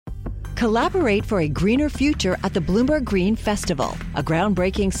Collaborate for a greener future at the Bloomberg Green Festival, a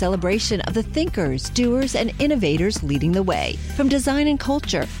groundbreaking celebration of the thinkers, doers, and innovators leading the way. From design and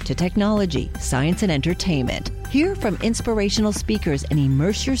culture to technology, science, and entertainment. Hear from inspirational speakers and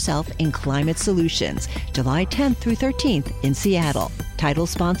immerse yourself in climate solutions. July 10th through 13th in Seattle. Title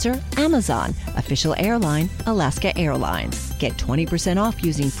sponsor, Amazon. Official airline, Alaska Airlines. Get 20% off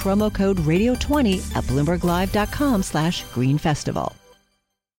using promo code radio20 at bloomberglive.com/greenfestival.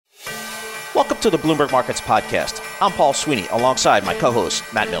 Welcome to the Bloomberg Markets Podcast. I'm Paul Sweeney, alongside my co-host,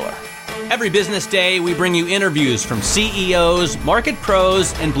 Matt Miller. Every business day, we bring you interviews from CEOs, market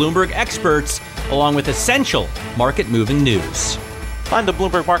pros, and Bloomberg experts, along with essential market-moving news. Find the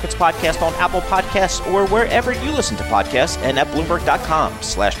Bloomberg Markets Podcast on Apple Podcasts or wherever you listen to podcasts and at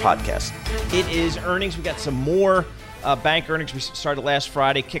Bloomberg.com/podcast. It is earnings. We got some more bank earnings. We started last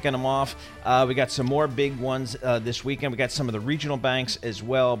Friday, kicking them off. We got some more big ones this weekend. We got some of the regional banks as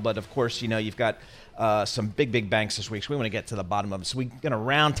well. But, of course, you know, you've got some big banks this week. So we want to get to the bottom of it. So we're going to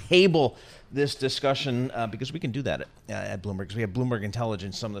round table this discussion because we can do that at Bloomberg. Because we have Bloomberg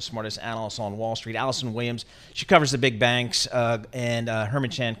Intelligence, some of the smartest analysts on Wall Street. Allison Williams, she covers the big banks. And Herman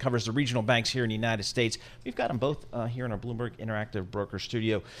Chan covers the regional banks here in the United States. We've got them both here in our Bloomberg Interactive Broker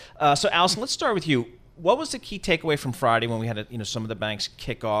Studio. So, Allison, let's start with you. What was the key takeaway from Friday when we had some of the banks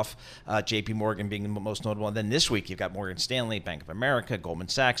kick off, J.P. Morgan being the most notable? And then this week you've got Morgan Stanley, Bank of America, Goldman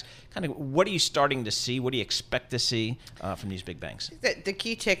Sachs. Kind of what are you starting to see? What do you expect to see from these big banks? The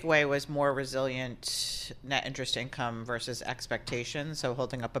key takeaway was more resilient net interest income versus expectations, so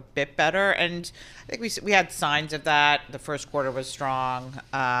holding up a bit better. And I think we had signs of that. The first quarter was strong.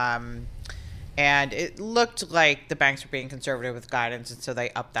 And it looked like the banks were being conservative with guidance, and so they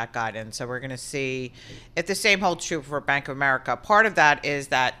upped that guidance. So we're going to see if the same holds true for Bank of America. Part of that is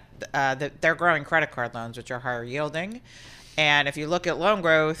that they're growing credit card loans, which are higher yielding. And if you look at loan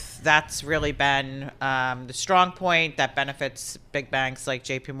growth, that's really been the strong point that benefits big banks like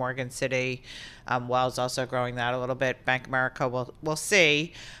J.P. Morgan, Citi. Wells also growing that a little bit. Bank of America, we'll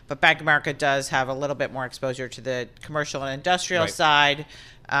see. But Bank of America does have a little bit more exposure to the commercial and industrial side,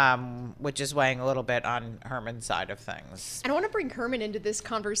 which is weighing a little bit on Herman's side of things. And I want to bring Herman into this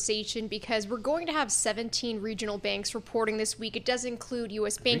conversation because we're going to have 17 regional banks reporting this week. It does include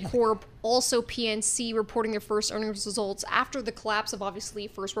U.S. Bancorp, also PNC reporting their first earnings results after the collapse of obviously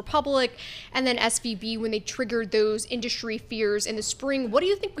First Republic, and then SVB when they triggered those industry fears in the spring. What do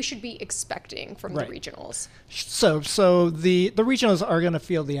you think we should be expecting from the regionals? So the regionals are going to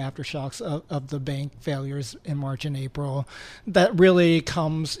feel the aftershocks of the bank failures in March and April. That really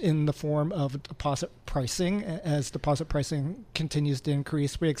comes in the form of deposit pricing. As deposit pricing continues to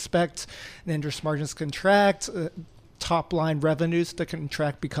increase, we expect interest margins to contract, top line revenues to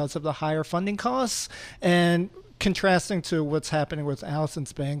contract because of the higher funding costs. And contrasting to what's happening with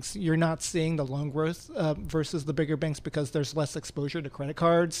Allison's banks, you're not seeing the loan growth versus the bigger banks because there's less exposure to credit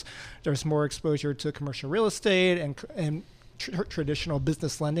cards. There's more exposure to commercial real estate and traditional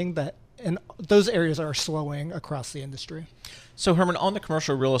business lending, and those areas are slowing across the industry. So, Herman, on the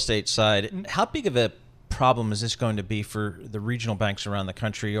commercial real estate side, how big of a problem is this going to be for the regional banks around the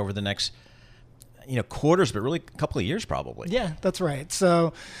country over the next quarters, but really a couple of years probably? Yeah, that's right.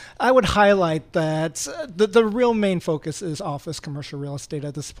 So I would highlight that the real main focus is office commercial real estate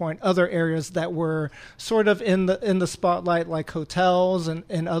at this point. Other areas that were sort of in the spotlight, like hotels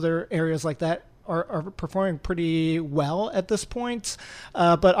and other areas like that, are performing pretty well at this point.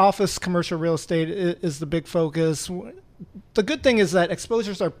 But office commercial real estate is the big focus. The good thing is that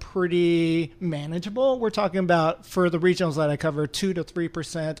exposures are pretty manageable. We're talking about, for the regionals that I cover, 2 to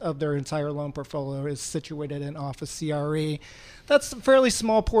 3% of their entire loan portfolio is situated in office CRE. That's a fairly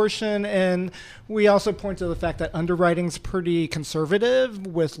small portion, and we also point to the fact that underwriting's pretty conservative,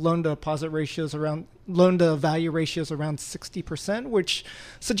 with loan to value ratios around 60%, which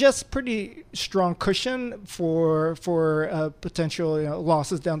suggests pretty strong cushion for potential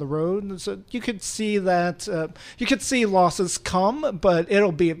losses down the road. So you could see that you could see losses come, but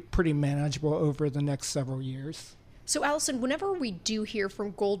it'll be pretty manageable over the next several years. So, Allison, whenever we do hear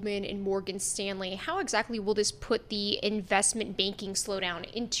from Goldman and Morgan Stanley, how exactly will this put the investment banking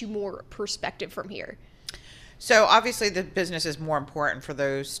slowdown into more perspective from here? So obviously the business is more important for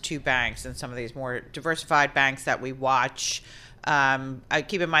those two banks than some of these more diversified banks that we watch. I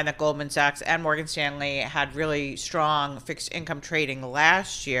keep in mind that Goldman Sachs and Morgan Stanley had really strong fixed income trading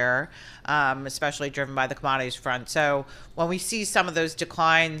last year, especially driven by the commodities front. So when we see some of those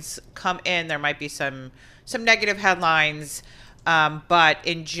declines come in, there might be some negative headlines. But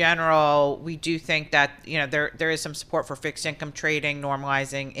in general, we do think that there is some support for fixed income trading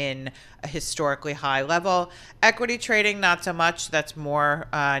normalizing in a historically high level. Equity trading, not so much. That's more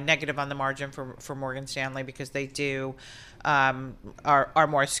negative on the margin for Morgan Stanley because they do are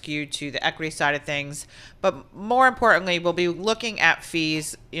more skewed to the equity side of things. But more importantly, we'll be looking at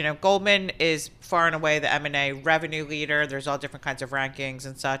fees. Goldman is far and away the M&A revenue leader. There's all different kinds of rankings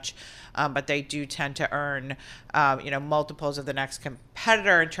and such, but they do tend to earn, multiples of the next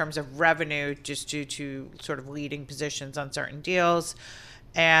competitor in terms of revenue, just due to sort of leading positions on certain deals.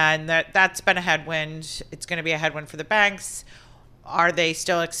 And that's been a headwind. It's going to be a headwind for the banks. Are they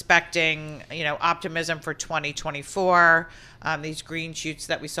still expecting, optimism for 2024? These green shoots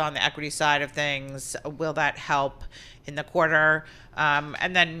that we saw on the equity side of things, will that help in the quarter?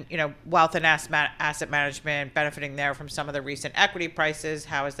 And then, wealth and asset management benefiting there from some of the recent equity prices.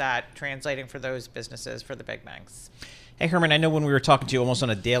 How is that translating for those businesses, for the big banks? Hey, Herman, I know when we were talking to you almost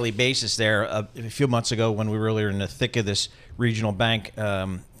on a daily basis there a few months ago when we were earlier in the thick of this regional bank,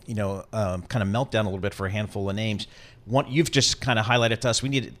 kind of meltdown a little bit for a handful of names. You've just kind of highlighted to us, we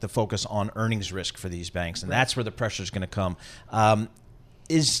need to focus on earnings risk for these banks, and that's where the pressure is going to come.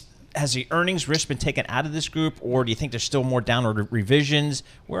 Has the earnings risk been taken out of this group, or do you think there's still more downward revisions?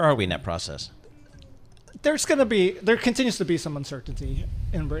 Where are we in that process? There continues to be some uncertainty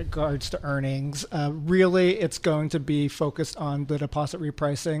in regards to earnings. Really, it's going to be focused on the deposit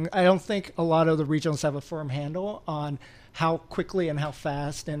repricing. I don't think a lot of the regionals have a firm handle on how quickly and how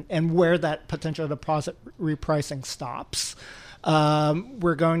fast and where that potential deposit repricing stops.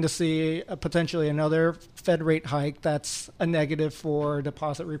 We're going to see potentially another Fed rate hike. That's a negative for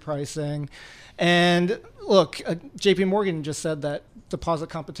deposit repricing. And look, JP Morgan just said that deposit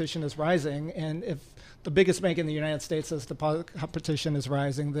competition is rising. And if the biggest bank in the United States says deposit competition is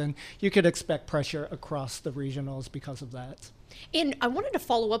rising, then you could expect pressure across the regionals because of that. And I wanted to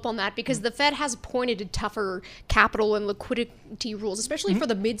follow up on that because the Fed has pointed to tougher capital and liquidity rules, especially for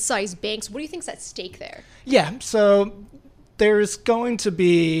the mid-sized banks. What do you think is at stake there? Yeah, so there's going to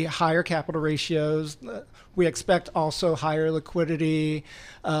be higher capital ratios. We expect also higher liquidity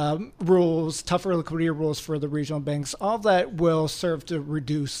rules, tougher liquidity rules for the regional banks. All that will serve to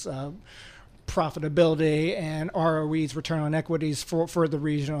reduce profitability and ROEs, return on equities, for the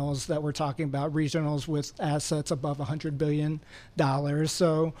regionals that we're talking about, regionals with assets above $100 billion.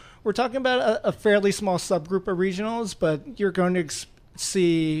 So we're talking about a fairly small subgroup of regionals, but you're going to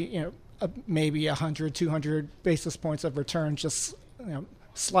see, maybe 100, 200 basis points of return just,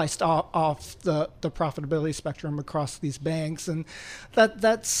 sliced off the profitability spectrum across these banks. And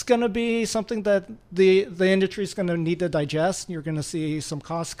that's going to be something that the industry is going to need to digest. You're going to see some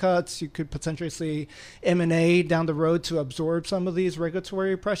cost cuts. You could potentially see M&A down the road to absorb some of these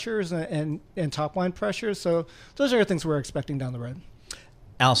regulatory pressures and top line pressures. So those are the things we're expecting down the road.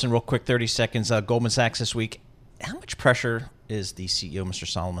 Allison, real quick, 30 seconds. Goldman Sachs this week. How much pressure is the CEO, Mr.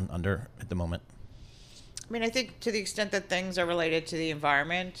 Solomon, under at the moment? I mean, I think to the extent that things are related to the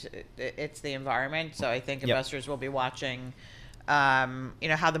environment, it's the environment. So I think investors will be watching,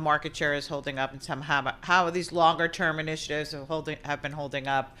 how the market share is holding up and how these longer term initiatives have been holding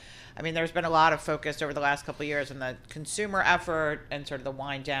up. I mean, there's been a lot of focus over the last couple of years on the consumer effort and sort of the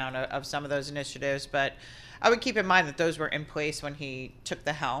wind down of some of those initiatives. But I would keep in mind that those were in place when he took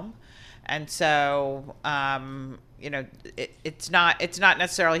the helm. And so, it's not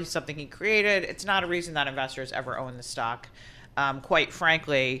necessarily something he created. It's not a reason that investors ever own the stock, quite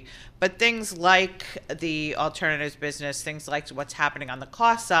frankly. But things like the alternatives business, things like what's happening on the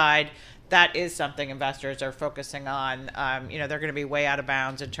cost side, that is something investors are focusing on. They're going to be way out of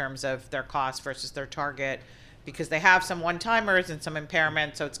bounds in terms of their cost versus their target because they have some one-timers and some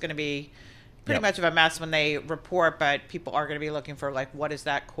impairment. So it's going to be pretty much of a mess when they report, but people are going to be looking for, what is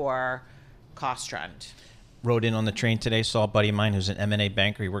that core cost trend? Rode in on the train today, saw a buddy of mine who's an M&A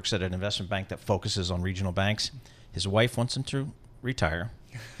banker. He works at an investment bank that focuses on regional banks. His wife wants him to retire.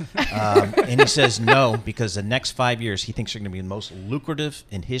 And he says no, because the next 5 years he thinks are going to be the most lucrative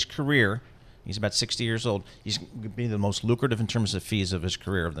in his career. He's about 60 years old. He's going to be the most lucrative in terms of fees of his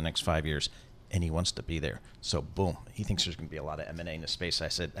career of the next 5 years. And he wants to be there. So, boom, he thinks there's going to be a lot of M&A in the space. I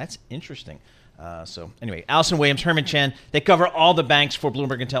said, that's interesting. So, anyway, Allison Williams, Herman Chen, they cover all the banks for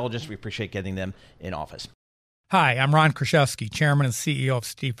Bloomberg Intelligence. We appreciate getting them in office. Hi, I'm Ron Kraszewski, Chairman and CEO of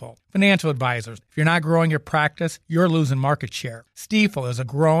Stifel. Financial advisors, if you're not growing your practice, you're losing market share. Stifel is a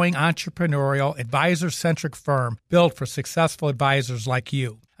growing, entrepreneurial, advisor-centric firm built for successful advisors like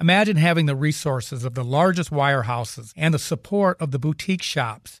you. Imagine having the resources of the largest wirehouses and the support of the boutique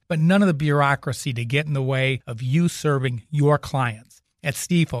shops, but none of the bureaucracy to get in the way of you serving your clients. At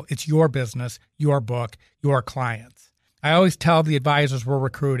Stifel, it's your business, your book, your clients. I always tell the advisors we're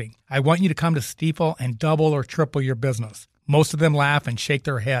recruiting, I want you to come to Stifel and double or triple your business. Most of them laugh and shake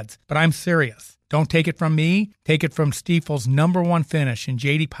their heads, but I'm serious. Don't take it from me. Take it from Stifel's #1 finish in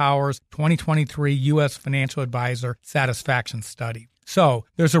J.D. Power's 2023 U.S. Financial Advisor Satisfaction Study. So,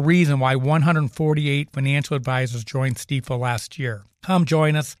 there's a reason why 148 financial advisors joined Stifel last year. Come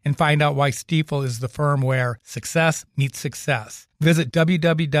join us and find out why Stifel is the firm where success meets success. Visit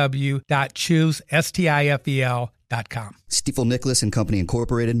www.choosestifel.com. Stifel Nicholas and Company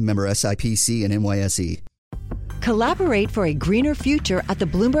Incorporated, member SIPC and NYSE. Collaborate for a greener future at the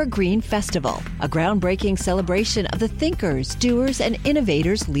Bloomberg Green Festival, a groundbreaking celebration of the thinkers, doers, and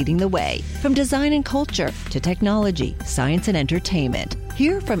innovators leading the way. From design and culture to technology, science, and entertainment.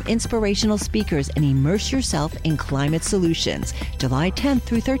 Hear from inspirational speakers and immerse yourself in climate solutions. July 10th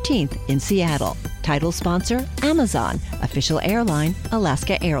through 13th in Seattle. Title sponsor, Amazon. Official airline,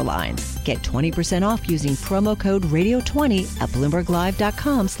 Alaska Airlines. Get 20% off using promo code radio20 at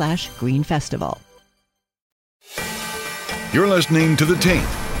bloomberglive.com/Green Festival. You're listening to The Tape.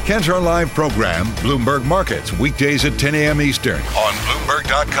 Catch our live program, Bloomberg Markets, weekdays at 10 a.m. Eastern on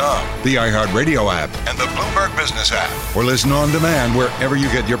Bloomberg.com, the iHeartRadio app, and the Bloomberg Business app. Or listen on demand wherever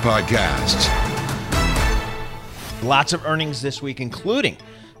you get your podcasts. Lots of earnings this week, including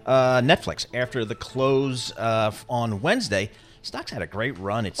Netflix. After the close on Wednesday, stock's had a great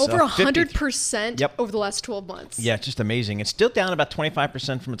run. It's over 100% over the last 12 months. Yeah, it's just amazing. It's still down about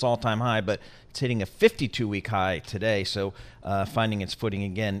 25% from its all-time high, but it's hitting a 52-week high today, so finding its footing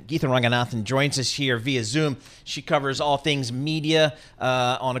again. Geetha Ranganathan joins us here via Zoom. She covers all things media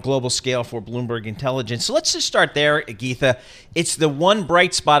on a global scale for Bloomberg Intelligence. So let's just start there, Geetha. It's the one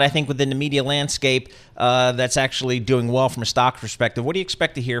bright spot, I think, within the media landscape that's actually doing well from a stock perspective. What do you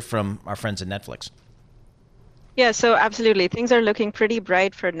expect to hear from our friends at Netflix? Yeah, so absolutely. Things are looking pretty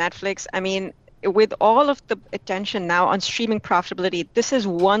bright for Netflix. I mean, with all of the attention now on streaming profitability, this is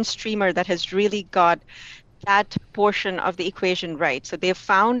one streamer that has really got that portion of the equation right. So they've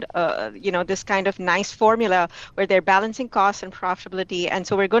found, this kind of nice formula where they're balancing costs and profitability. And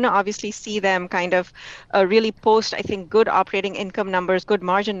so we're going to obviously see them kind of really post, I think, good operating income numbers, good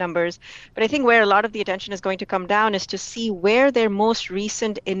margin numbers. But I think where a lot of the attention is going to come down is to see where their most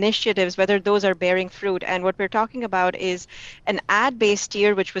recent initiatives, whether those are bearing fruit. And what we're talking about is an ad-based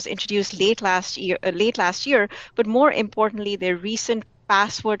tier, which was introduced late last year, but more importantly, their recent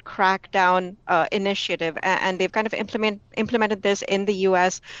password crackdown initiative, and they've kind of implemented this in the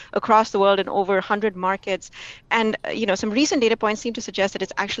U.S. across the world in over 100 markets. And some recent data points seem to suggest that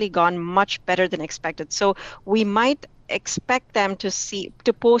it's actually gone much better than expected. So we might expect them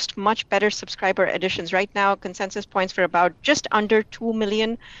to post much better subscriber additions. Right now, consensus points for about just under 2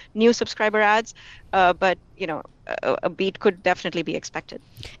 million new subscriber adds, but a beat could definitely be expected.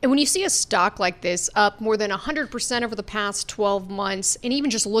 And when you see a stock like this up more than 100% over the past 12 months, and even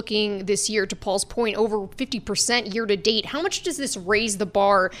just looking this year, to Paul's point, over 50% year to date, how much does this raise the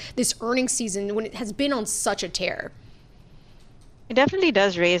bar this earnings season when it has been on such a tear? It definitely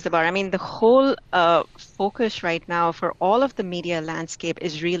does raise the bar. I mean, the whole focus right now for all of the media landscape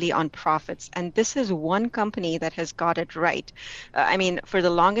is really on profits. And this is one company that has got it right. I mean, for the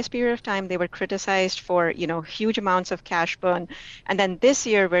longest period of time, they were criticized for, huge amounts of cash burn. And then this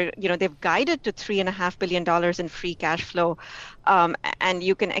year, where, they've guided to $3.5 billion in free cash flow. And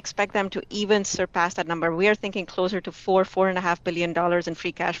you can expect them to even surpass that number. We are thinking closer to $4.5 billion in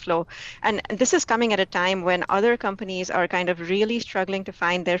free cash flow. And this is coming at a time when other companies are kind of really struggling to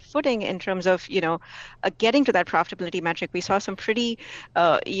find their footing in terms of, getting to that profitability metric. We saw some pretty,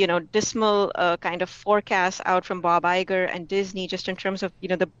 dismal kind of forecasts out from Bob Iger and Disney, just in terms of,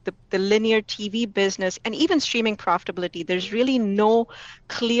 the linear TV business and even streaming profitability. There's really no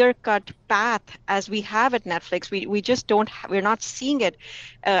clear-cut path as we have at Netflix. We just don't, we're not seeing it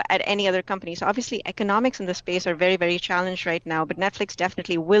at any other company. So obviously economics in the space are very, very challenged right now, but Netflix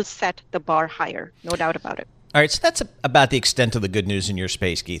definitely will set the bar higher, no doubt about it. All right, so that's about the extent of the good news in your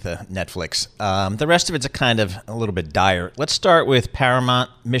space, Geetha, Netflix. The rest of it's a little bit dire. Let's start with Paramount,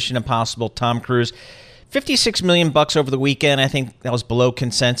 Mission Impossible, Tom Cruise. $56 million over the weekend. I think that was below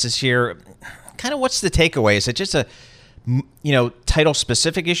consensus here. Kind of what's the takeaway? Is it just a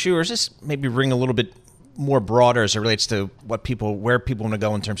title-specific issue, or is this maybe ring a little bit more broader as it relates to where people want to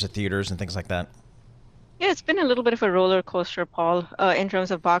go in terms of theaters and things like that? Yeah, it's been a little bit of a roller coaster, Paul, in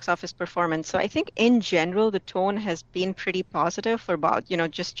terms of box office performance. So I think in general, the tone has been pretty positive for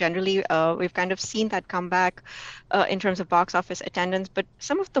just generally, we've kind of seen that come back in terms of box office attendance. But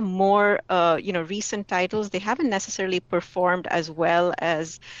some of the more, recent titles, they haven't necessarily performed as well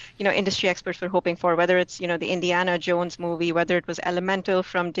as, industry experts were hoping for, whether it's, the Indiana Jones movie, whether it was Elemental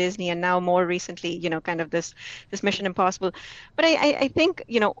from Disney, and now more recently, kind of this Mission Impossible. But I think,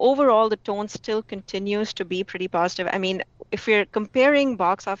 overall, the tone still continues continues to be pretty positive. I mean, if we're comparing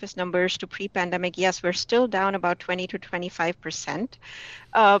box office numbers to pre-pandemic, yes, we're still down about 20 to 25%.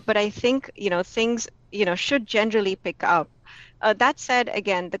 But I think, things, should generally pick up. That said,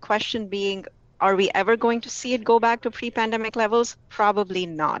 again, the question being, are we ever going to see it go back to pre-pandemic levels? Probably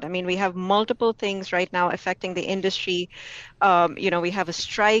not. I mean, we have multiple things right now affecting the industry. We have a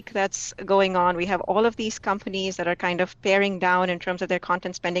strike that's going on. We have all of these companies that are kind of paring down in terms of their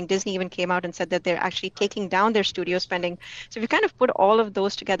content spending. Disney even came out and said that they're actually taking down their studio spending. So if you kind of put all of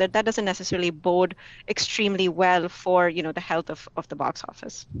those together, that doesn't necessarily bode extremely well for, the health of the box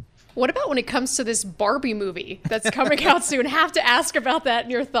office. What about when it comes to this Barbie movie that's coming out soon? Have to ask about that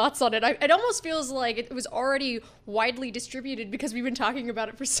and your thoughts on it. It almost feels like it was already widely distributed because we've been talking about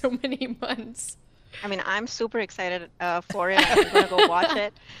it for so many months. I mean, I'm super excited for it. I'm going to go watch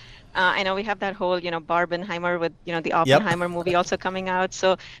it. I know we have that whole, Barbenheimer with, the Oppenheimer movie also coming out.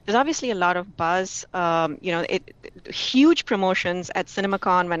 So there's obviously a lot of buzz. Huge promotions at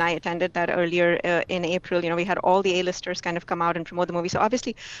CinemaCon when I attended that earlier in April. We had all the A-listers kind of come out and promote the movie. So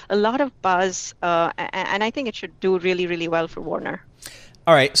obviously a lot of buzz, and I think it should do really, really well for Warner.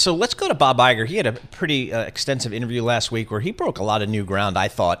 All right, so let's go to Bob Iger. He had a pretty extensive interview last week where he broke a lot of new ground, I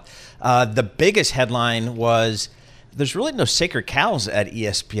thought. The biggest headline was there's really no sacred cows at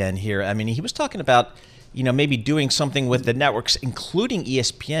ESPN here. I mean, he was talking about, maybe doing something with the networks, including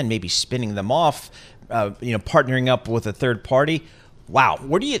ESPN, maybe spinning them off, partnering up with a third party. Wow.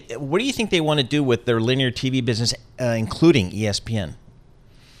 What do you think they want to do with their linear TV business, including ESPN?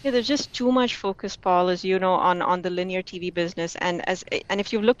 Yeah, there's just too much focus, Paul, as you know, on the linear TV business, and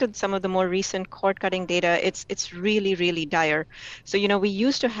if you've looked at some of the more recent cord-cutting data, it's really, really dire. So we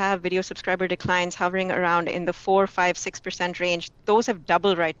used to have video subscriber declines hovering around in the 4, 5, 6% range. Those have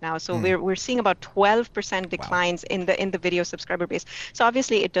doubled right now. So we're seeing about 12% declines in the video subscriber base. So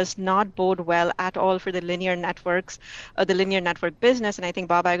obviously, it does not bode well at all for the linear networks, the linear network business. And I think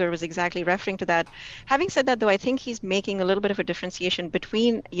Bob Iger was exactly referring to that. Having said that, though, I think he's making a little bit of a differentiation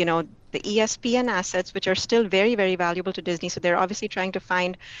between the ESPN assets, which are still very, very valuable to Disney. So they're obviously trying to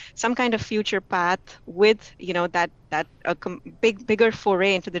find some kind of future path with, that bigger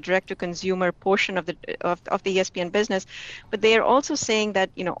foray into the direct-to-consumer portion of the ESPN business. But they are also saying that,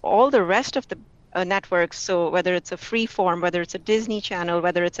 all the rest of the networks, so whether it's a Freeform, whether it's a Disney Channel,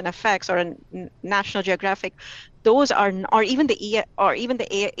 whether it's an FX or a National Geographic, those are, or even the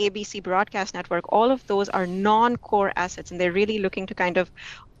ABC broadcast network, all of those are non-core assets, and they're really looking to kind of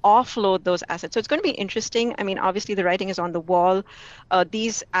offload those assets. So it's going to be interesting. I mean, obviously the writing is on the wall.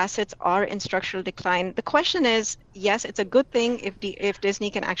 These assets are in structural decline. The question is, yes, it's a good thing if Disney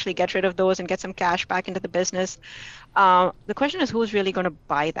can actually get rid of those and get some cash back into the business. The question is, who's really going to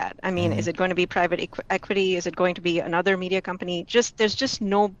buy that? I mean, is it going to be private equity? Is it going to be another media company? There's just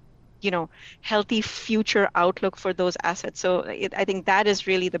no healthy future outlook for those assets. So I think that is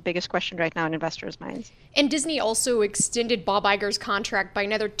really the biggest question right now in investors' minds. And Disney also extended Bob Iger's contract by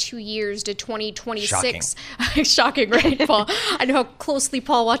another 2 years to 2026. Shocking, right, Paul? I know how closely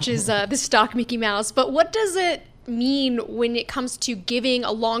Paul watches the stock Mickey Mouse, but what does it mean when it comes to giving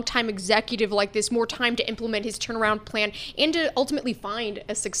a longtime executive like this more time to implement his turnaround plan and to ultimately find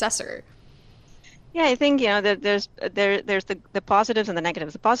a successor? Yeah, I think that there's the positives and the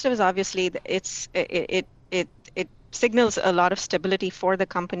negatives. The positives, obviously, it signals a lot of stability for the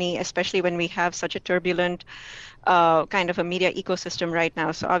company, especially when we have such a turbulent kind of a media ecosystem right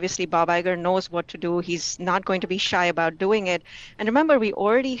now. So obviously Bob Iger knows what to do. He's not going to be shy about doing it. And remember, we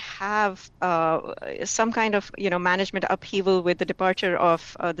already have some kind of management upheaval with the departure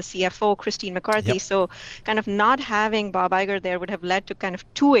of the CFO, Christine McCarthy. Yep. So kind of not having Bob Iger there would have led to kind of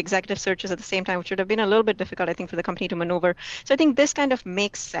 2 executive searches at the same time, which would have been a little bit difficult, I think, for the company to maneuver. So I think this kind of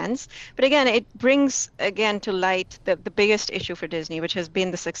makes sense. But again, it brings to light the biggest issue for Disney, which has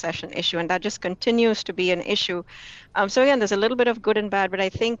been the succession issue, and that just continues to be an issue. So again, there's a little bit of good and bad, but I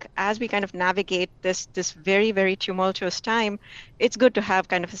think as we kind of navigate this very, very tumultuous time, it's good to have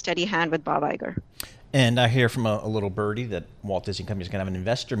kind of a steady hand with Bob Iger. And I hear from a little birdie that Walt Disney Company is going to have an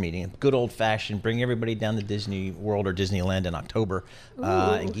investor meeting, a good old-fashioned, bring everybody down to Disney World or Disneyland in October.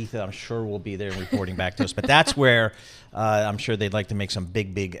 And Geetha, I'm sure, will be there reporting back to us. But that's where I'm sure they'd like to make some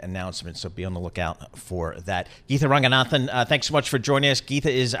big announcements, so be on the lookout for that. Geetha Ranganathan, thanks so much for joining us.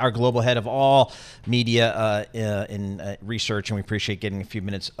 Geetha is our global head of all media in research, and we appreciate getting a few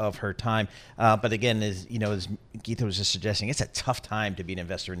minutes of her time. But again, as Geetha was just suggesting, it's a tough time to be an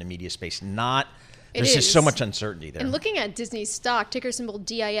investor in the media space. There's just so much uncertainty there. And looking at Disney's stock, ticker symbol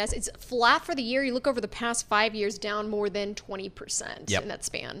DIS, it's flat for the year. You look over the past 5 years, down more than 20% in that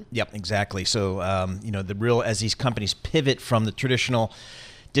span. Yep, exactly. So, as these companies pivot from the traditional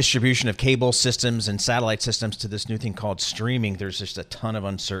distribution of cable systems and satellite systems to this new thing called streaming, there's just a ton of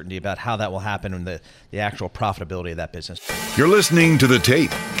uncertainty about how that will happen and the actual profitability of that business. You're listening to The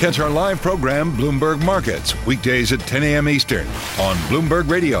Tape. Catch our live program, Bloomberg Markets, weekdays at 10 a.m. Eastern on Bloomberg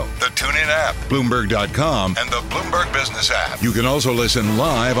Radio, the TuneIn app, Bloomberg.com, and the Bloomberg Business app. You can also listen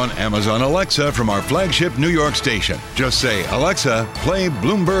live on Amazon Alexa from our flagship New York station. Just say, Alexa, play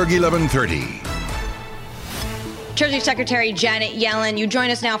Bloomberg 1130. Treasury Secretary Janet Yellen, you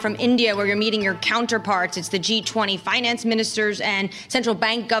join us now from India, where you're meeting your counterparts. It's the G20 finance ministers and central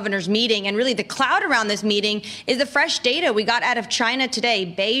bank governors meeting. And really the cloud around this meeting is the fresh data we got out of China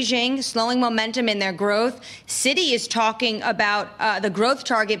today. Beijing slowing momentum in their growth. Citi is talking about the growth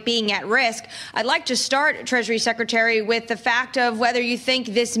target being at risk. I'd like to start, Treasury Secretary, with the fact of whether you think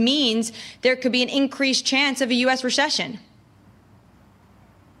this means there could be an increased chance of a U.S. recession.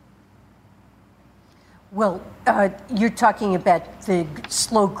 Well, you're talking about the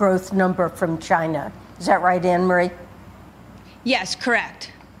slow growth number from China. Is that right, Anne-Marie? Yes,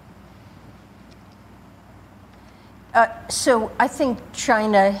 correct. So I think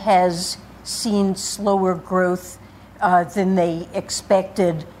China has seen slower growth than they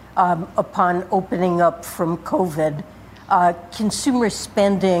expected upon opening up from COVID. Consumer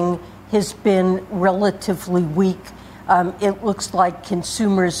spending has been relatively weak. It looks like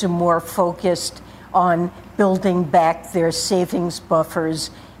consumers are more focused on building back their savings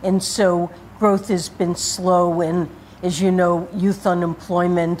buffers. And so growth has been slow. And as you know, youth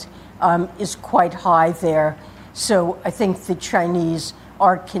unemployment is quite high there. So I think the Chinese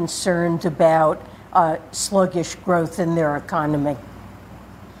are concerned about sluggish growth in their economy.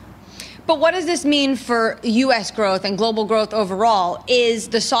 But what does this mean for U.S. growth and global growth overall? Is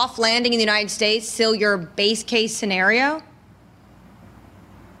the soft landing in the United States still your base case scenario?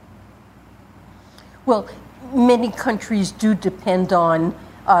 Well, many countries do depend on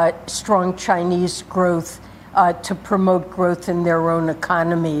strong Chinese growth to promote growth in their own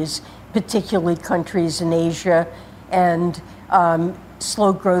economies, particularly countries in Asia. And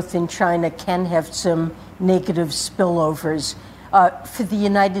slow growth in China can have some negative spillovers. For the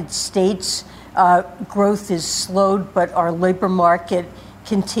United States, growth is slowed, but our labor market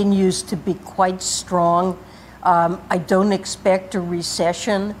continues to be quite strong. I don't expect a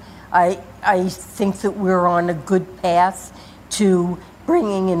recession. I think that we're on a good path to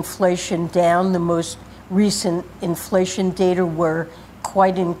bringing inflation down. The most recent inflation data were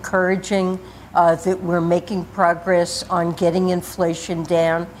quite encouraging, that we're making progress on getting inflation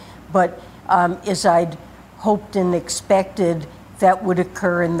down. But as I'd hoped and expected, that would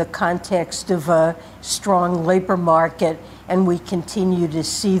occur in the context of a strong labor market, and we continue to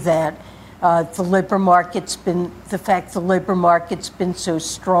see that. The fact the labor market's been so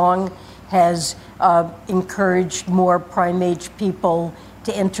strong has encouraged more prime-age people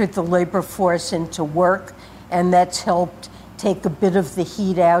to enter the labor force and to work, and that's helped take a bit of the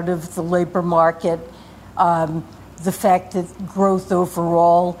heat out of the labor market. The fact that growth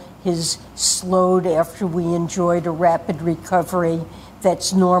overall has slowed after we enjoyed a rapid recovery,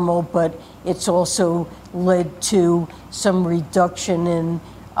 that's normal, but it's also led to some reduction in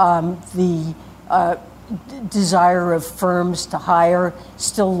the desire of firms to hire.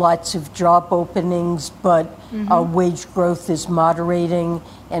 Still lots of job openings, but wage growth is moderating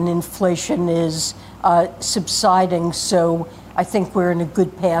and inflation is subsiding. So I think we're in a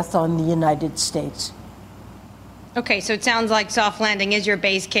good path on the United States. Okay, so it sounds like soft landing is your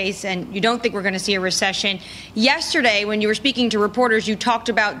base case, and you don't think we're going to see a recession. Yesterday, when you were speaking to reporters, you talked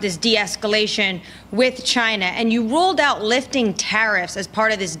about this de-escalation with China, and you ruled out lifting tariffs as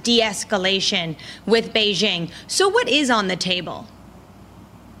part of this de-escalation with Beijing. So what is on the table?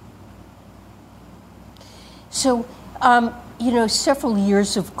 So, several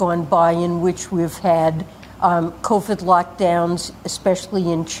years have gone by in which we've had COVID lockdowns, especially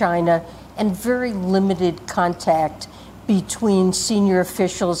in China, and very limited contact between senior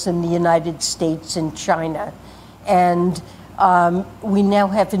officials in the United States and China. And we now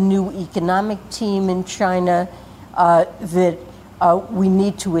have a new economic team in China that we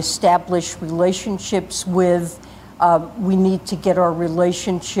need to establish relationships with. We need to get our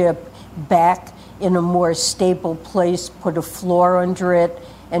relationship back in a more stable place, put a floor under it,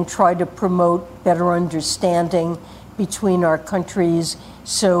 and try to promote better understanding between our countries.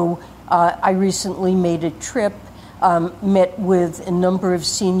 So I recently made a trip, met with a number of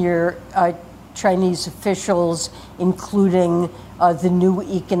senior Chinese officials, including the new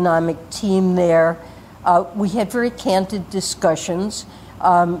economic team there. We had very candid discussions.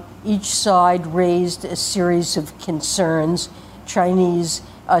 Each side raised a series of concerns. Chinese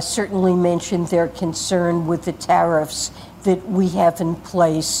certainly mentioned their concern with the tariffs that we have in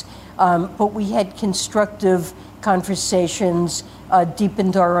place. But we had constructive conversations,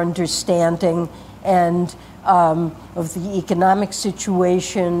 deepened our understanding and of the economic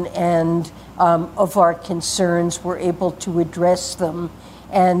situation and of our concerns. We're able to address them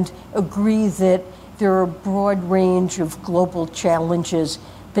and agree that there are a broad range of global challenges,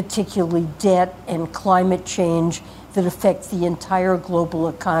 particularly debt and climate change, that affect the entire global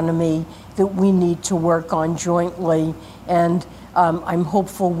economy that we need to work on jointly. And I'm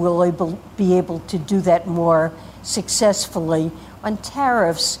hopeful we'll be able to do that more successfully. On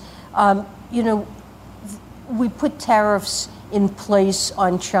tariffs, we put tariffs in place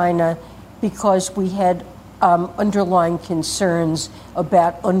on China because we had underlying concerns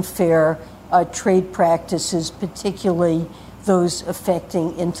about unfair trade practices, particularly those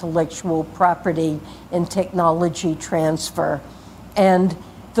affecting intellectual property and technology transfer. And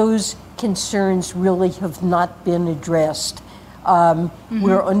those concerns really have not been addressed.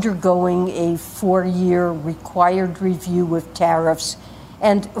 We're undergoing a 4-year required review of tariffs.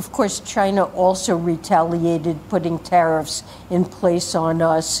 And of course, China also retaliated, putting tariffs in place on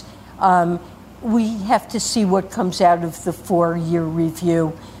us. We have to see what comes out of the 4-year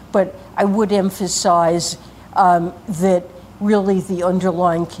review. But I would emphasize that really the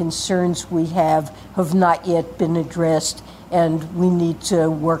underlying concerns we have not yet been addressed, and we need to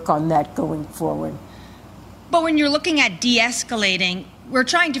work on that going forward. But when you're looking at de-escalating, we're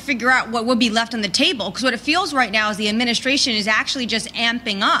trying to figure out what will be left on the table, because what it feels right now is the administration is actually just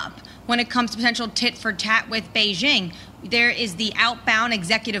amping up when it comes to potential tit for tat with Beijing. There is the outbound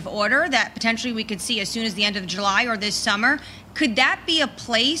executive order that potentially we could see as soon as the end of July or this summer. Could that be a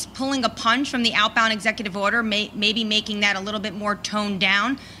place, pulling a punch from the outbound executive order, maybe making that a little bit more toned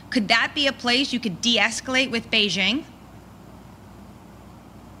down? Could that be a place you could de-escalate with Beijing?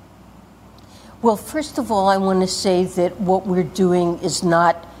 Well, first of all, I want to say that what we're doing is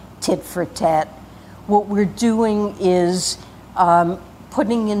not tit for tat. What we're doing is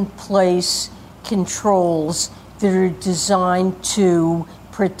putting in place controls that are designed to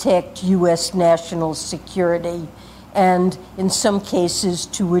protect U.S. national security and, in some cases,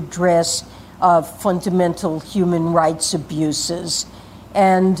 to address fundamental human rights abuses.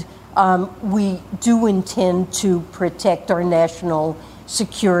 And we do intend to protect our national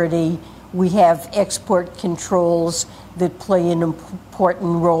security. We have export controls that play an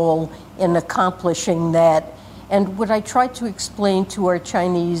important role in accomplishing that. And what I try to explain to our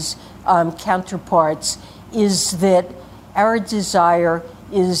Chinese counterparts is that our desire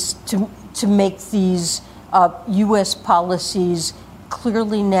is to make these U.S. policies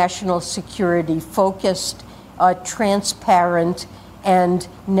clearly national security focused, transparent, and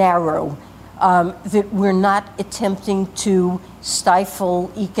narrow. That we're not attempting to stifle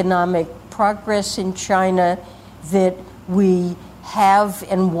economic progress in China, that we have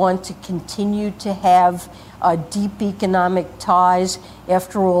and want to continue to have deep economic ties.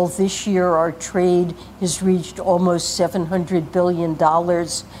 After all, this year our trade has reached almost $700 billion.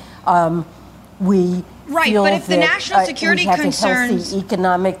 We feel but if the that, national security we have concerns, a healthy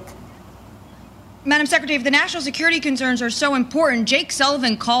economic. Madam Secretary, if the national security concerns are so important, Jake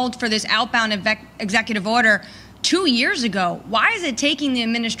Sullivan called for this outbound executive order 2 years ago. Why is it taking the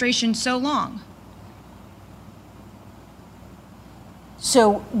administration so long?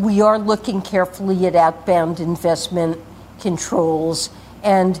 So we are looking carefully at outbound investment controls,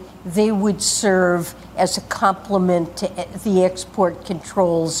 and they would serve as a complement to the export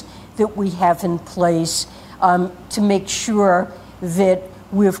controls that we have in place to make sure that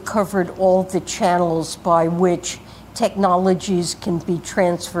we've covered all the channels by which technologies can be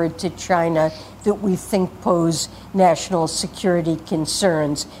transferred to China that we think pose national security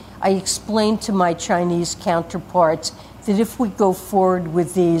concerns. I explained to my Chinese counterparts that if we go forward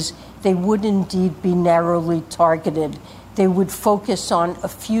with these, they would indeed be narrowly targeted. They would focus on a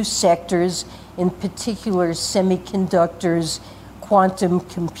few sectors, in particular semiconductors, quantum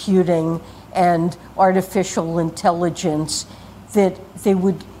computing, and artificial intelligence, that they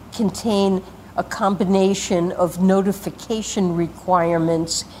would contain a combination of notification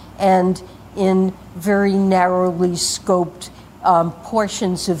requirements and, in very narrowly scoped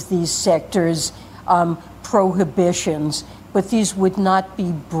portions of these sectors, prohibitions. But these would not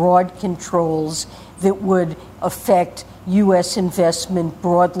be broad controls that would affect U.S. investment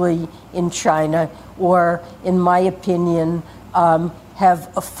broadly in China or, in my opinion, have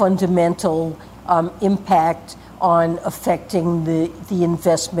a fundamental impact on affecting the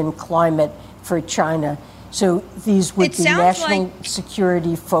investment climate for China. So these would be national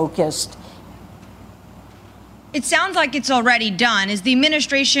security focused. It sounds like it's already done. Is the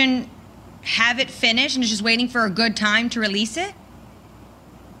administration have it finished and is just waiting for a good time to release it?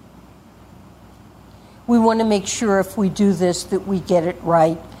 We want to make sure if we do this that we get it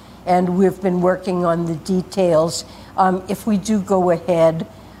right, and we've been working on the details. If we do go ahead,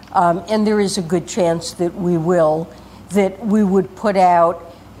 and there is a good chance that we will, that we would put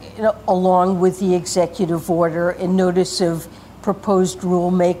out, along with the executive order, a notice of proposed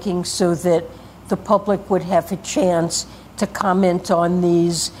rulemaking so that the public would have a chance to comment on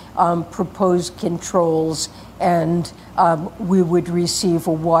these proposed controls, and we would receive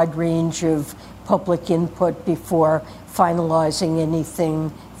a wide range of public input before finalizing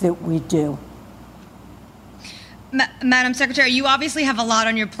anything that we do. Madam Secretary, you obviously have a lot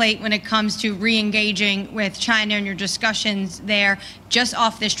on your plate when it comes to re-engaging with China and your discussions there just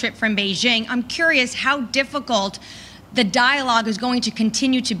off this trip from Beijing. I'm curious how difficult the dialogue is going to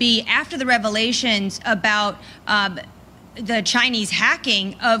continue to be after the revelations about the Chinese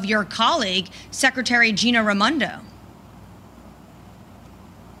hacking of your colleague, Secretary Gina Raimondo.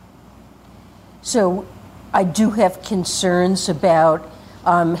 So I do have concerns about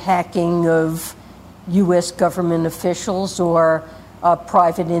hacking of U.S. government officials or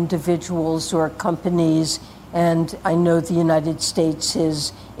private individuals or companies, and I know the United States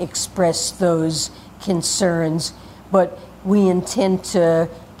has expressed those concerns, but we intend to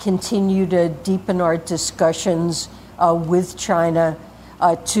continue to deepen our discussions with China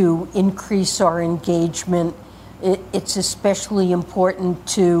to increase our engagement. It's especially important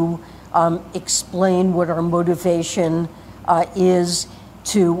to explain what our motivation is,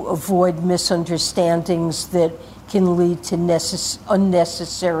 to avoid misunderstandings that can lead to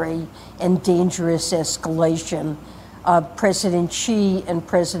unnecessary and dangerous escalation. President Xi and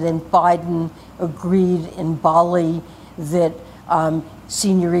President Biden agreed in Bali that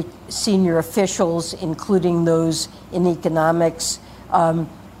senior officials, including those in economics,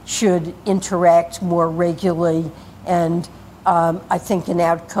 should interact more regularly. And I think an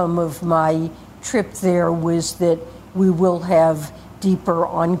outcome of my trip there was that we will have deeper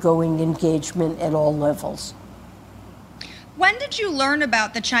ongoing engagement at all levels. When did you learn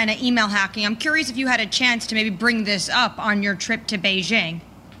about the China email hacking? I'm curious if you had a chance to maybe bring this up on your trip to Beijing.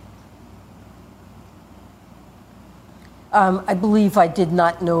 I believe I did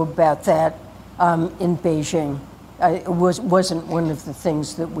not know about that in Beijing. It wasn't one of the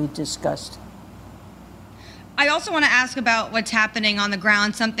things that we discussed. I also want to ask about what's happening on the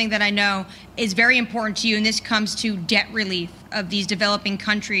ground, something that I know is very important to you, and this comes to debt relief of these developing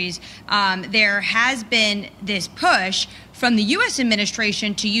countries. There has been this push from the U.S.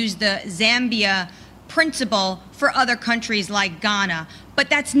 administration to use the Zambia principle for other countries like Ghana, but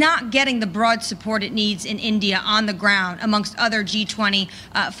that's not getting the broad support it needs in India on the ground amongst other G20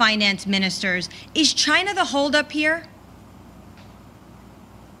 finance ministers. Is China the holdup here?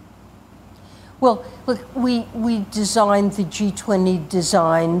 Well, look, we designed, the G20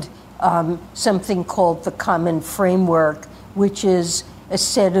 designed something called the Common Framework, which is a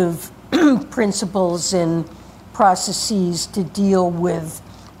set of principles and processes to deal with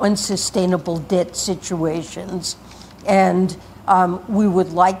unsustainable debt situations. And we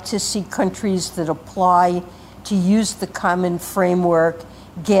would like to see countries that apply to use the Common Framework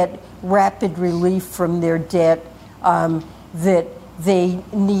get rapid relief from their debt that they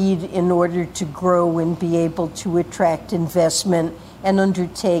need in order to grow and be able to attract investment and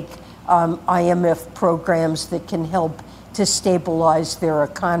undertake IMF programs that can help to stabilize their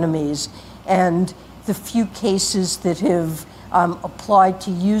economies. And the few cases that have applied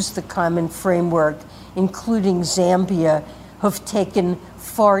to use the Common Framework, including Zambia, have taken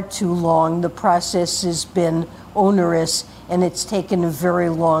far too long. The process has been onerous, and it's taken a very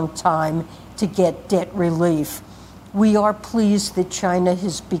long time to get debt relief. We are pleased that China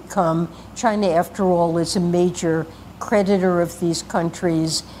has become, China after all is a major creditor of these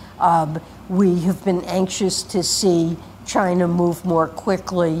countries. We have been anxious to see China move more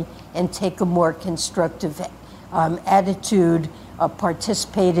quickly and take a more constructive attitude,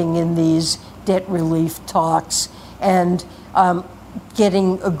 participating in these debt relief talks. And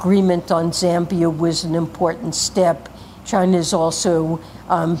getting agreement on Zambia was an important step. China has also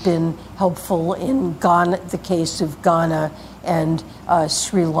been helpful in Ghana, the case of Ghana and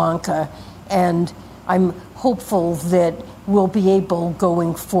Sri Lanka. And I'm hopeful that we'll be able,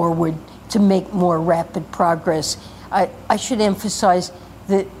 going forward, to make more rapid progress. I should emphasize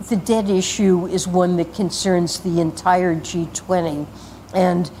that the debt issue is one that concerns the entire G20,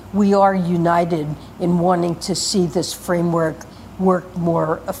 and we are united in wanting to see this framework work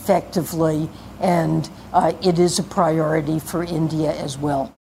more effectively, and it is a priority for India as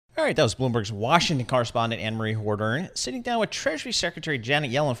well. All right, that was Bloomberg's Washington correspondent Anne-Marie Hordern sitting down with Treasury Secretary Janet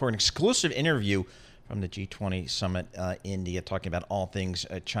Yellen for an exclusive interview from the G20 summit India, talking about all things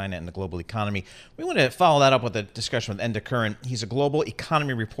China and the global economy. We want to follow that up with a discussion with Enda Curran. He's a global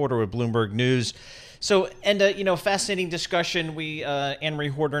economy reporter with Bloomberg News. So, Enda, fascinating discussion we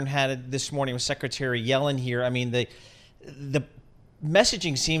Anne-Marie Hordern had this morning with Secretary Yellen here. I mean, the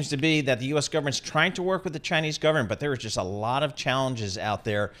messaging seems to be that the U.S. government's trying to work with the Chinese government, but there is just a lot of challenges out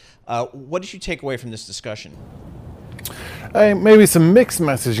there. What did you take away from this discussion? Maybe some mixed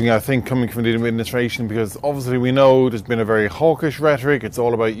messaging, I think, coming from the administration, because obviously we know there's been a very hawkish rhetoric. It's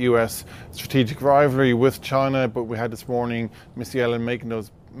all about U.S. strategic rivalry with China, but we had this morning Ms. Yellen making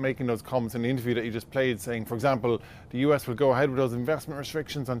those comments in the interview that you just played, saying, for example, the US will go ahead with those investment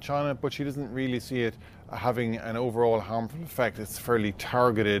restrictions on China, but she doesn't really see it having an overall harmful effect. It's fairly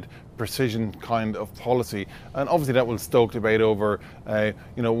targeted, precision kind of policy, and obviously that will stoke debate over,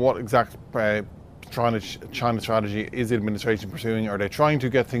 what exact China strategy is the administration pursuing? Are they trying to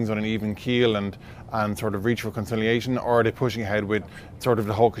get things on an even keel and sort of reach for conciliation, or are they pushing ahead with sort of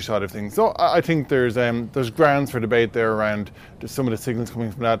the hawkish side of things? So I think there's grounds for debate there around some of the signals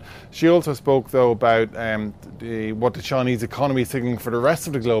coming from that. She also spoke, though, about what the Chinese economy is signaling for the rest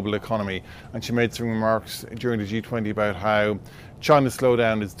of the global economy, and she made some remarks during the G20 about how China's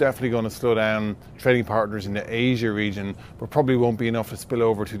slowdown is definitely going to slow down trading partners in the Asia region, but probably won't be enough to spill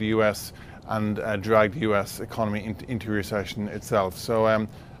over to the US and drag the US economy into recession itself. So,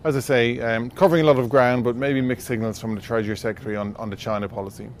 as I say, covering a lot of ground, but maybe mixed signals from the Treasury Secretary on the China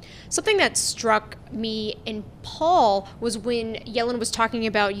policy. Something that struck me and Paul was when Yellen was talking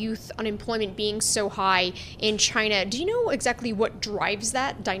about youth unemployment being so high in China. Do you know exactly what drives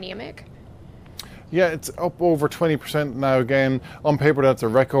that dynamic? Yeah, it's up over 20% now. Again, on paper that's a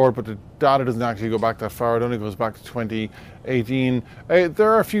record, but the data doesn't actually go back that far. It only goes back to 2018. There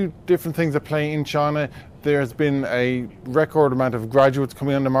are a few different things at play in China. There's been a record amount of graduates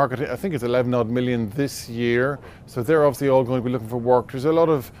coming on the market. I think it's 11 odd million this year. So they're obviously all going to be looking for work. There's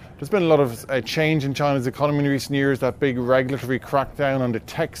been a lot of change in China's economy in recent years. That big regulatory crackdown on the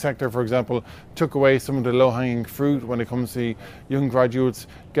tech sector, for example, took away some of the low-hanging fruit when it comes to young graduates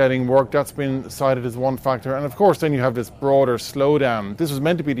getting work. That's been cited as one factor. And of course, then you have this broader slowdown. This was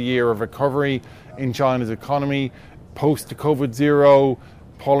meant to be the year of recovery in China's economy, post the COVID zero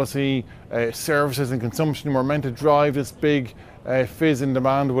policy. Services and consumption were meant to drive this big fizz in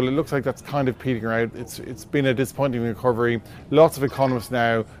demand. Well, it looks like that's kind of petering out. It's been a disappointing recovery. Lots of economists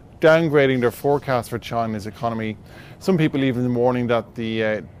now downgrading their forecast for China's economy. Some people even warning that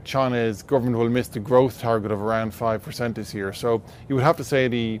China's government will miss the growth target of around 5% this year. So you would have to say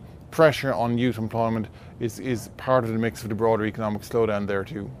the pressure on youth employment is part of the mix of the broader economic slowdown there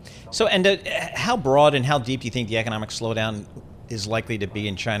too. So, and how broad and how deep do you think the economic slowdown is likely to be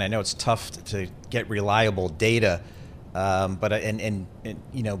in China? I know it's tough to get reliable data, but the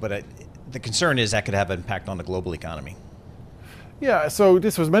concern is that could have an impact on the global economy. Yeah, so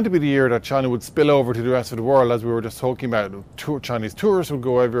this was meant to be the year that China would spill over to the rest of the world, as we were just talking about. Chinese tourists would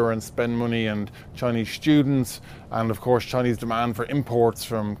go everywhere and spend money, and Chinese students, and of course Chinese demand for imports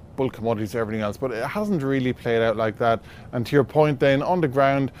from bulk commodities and everything else. But it hasn't really played out like that. And to your point then, on the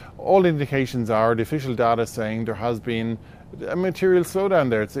ground, all indications are, the official data saying there has been a material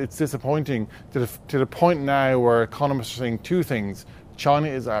slowdown there. It's disappointing to the point now where economists are saying two things. China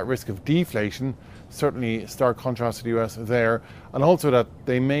is at risk of deflation, certainly stark contrast to the US there, and also that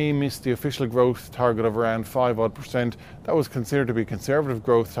they may miss the official growth target of around 5% That was considered to be a conservative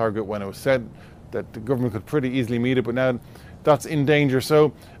growth target when it was said that the government could pretty easily meet it, but now that's in danger.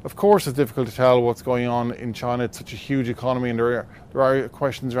 So, of course, it's difficult to tell what's going on in China. It's such a huge economy, and there are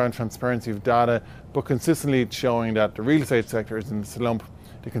questions around transparency of data, but consistently it's showing that the real estate sector is in the slump.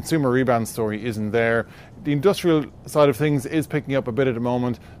 The consumer rebound story isn't there. The industrial side of things is picking up a bit at the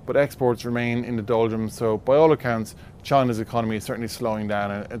moment, but exports remain in the doldrums. So by all accounts, China's economy is certainly slowing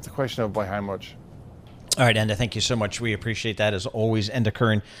down, and it's a question of by how much. All right, Enda, thank you so much. We appreciate that, as always. Enda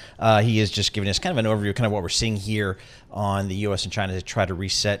Curran, he is just giving us kind of an overview, kind of what we're seeing here on the U.S. and China to try to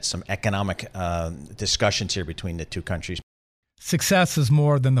reset some economic discussions here between the two countries. Success is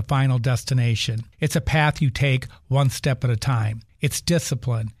more than the final destination. It's a path you take one step at a time. It's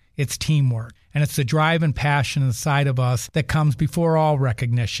discipline, it's teamwork, and it's the drive and passion inside of us that comes before all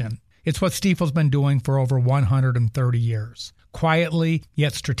recognition. It's what Stifel's been doing for over 130 years. Quietly,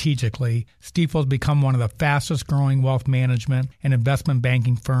 yet strategically, Stifel's become one of the fastest growing wealth management and investment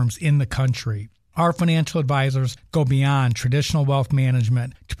banking firms in the country. Our financial advisors go beyond traditional wealth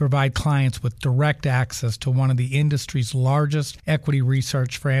management to provide clients with direct access to one of the industry's largest equity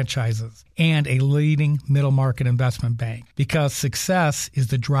research franchises and a leading middle market investment bank. Because success is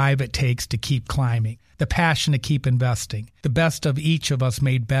the drive it takes to keep climbing, the passion to keep investing, the best of each of us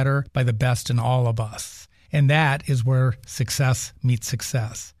made better by the best in all of us. And that is where success meets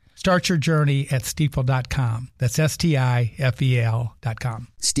success. Start your journey at Stifel.com. That's STIFEL.com.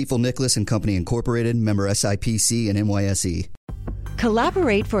 Stifel Nicholas and Company Incorporated, member SIPC and NYSE.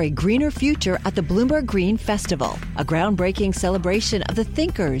 Collaborate for a greener future at the Bloomberg Green Festival, a groundbreaking celebration of the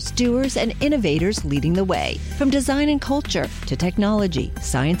thinkers, doers, and innovators leading the way. From design and culture to technology,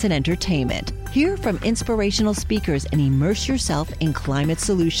 science, and entertainment. Hear from inspirational speakers and immerse yourself in climate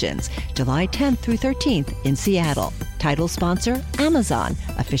solutions. July 10th through 13th in Seattle. Title sponsor, Amazon.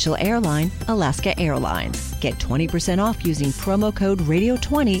 Official airline, Alaska Airlines. Get 20% off using promo code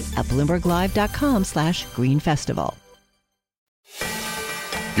radio20 at BloombergLive.com/Green Festival.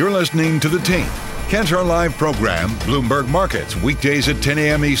 You're listening to The Tape, Kantar Live program, Bloomberg Markets, weekdays at 10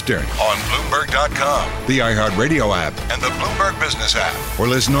 a.m. Eastern on Bloomberg.com, the iHeartRadio app, and the Bloomberg Business app, or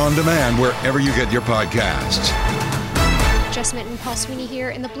listen on demand wherever you get your podcasts. Jess Minton, Paul Sweeney here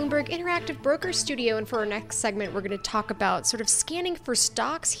in the Bloomberg Interactive Broker Studio. And for our next segment, we're going to talk about sort of scanning for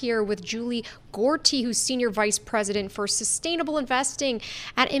stocks here with Julie Gorty, who's Senior Vice President for Sustainable Investing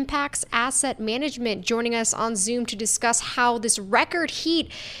at Impax Asset Management, joining us on Zoom to discuss how this record heat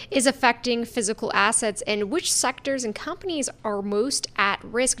is affecting physical assets and which sectors and companies are most at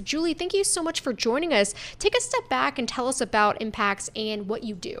risk. Julie, thank you so much for joining us. Take a step back and tell us about Impax and what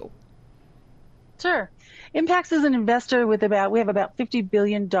you do. Sure. Impax is an investor we have about $50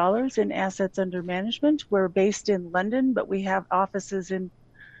 billion in assets under management. We're based in London, but we have offices in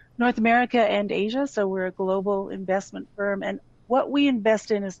North America and Asia. So we're a global investment firm. And what we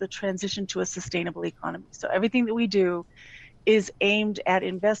invest in is the transition to a sustainable economy. So everything that we do is aimed at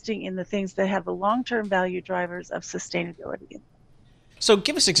investing in the things that have the long-term value drivers of sustainability. So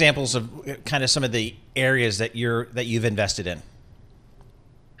give us examples of kind of some of the areas that you've invested in.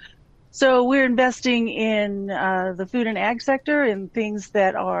 So we're investing in the food and ag sector, in things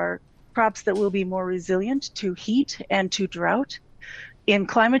that are crops that will be more resilient to heat and to drought. In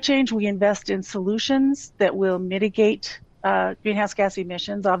climate change, we invest in solutions that will mitigate greenhouse gas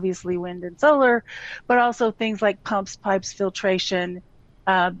emissions, obviously wind and solar, but also things like pumps, pipes, filtration,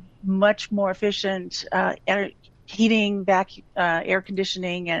 much more efficient heating, air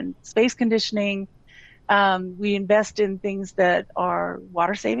conditioning, and space conditioning. We invest in things that are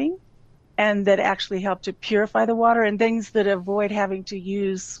water saving and that actually help to purify the water, and things that avoid having to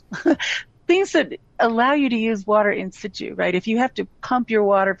use things that allow you to use water in situ, right? If you have to pump your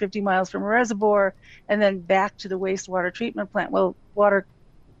water 50 miles from a reservoir and then back to the wastewater treatment plant, well, water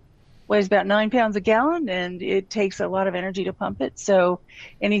weighs about 9 pounds a gallon and it takes a lot of energy to pump it. So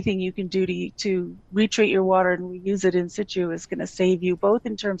anything you can do to retreat your water and reuse it in situ is going to save you both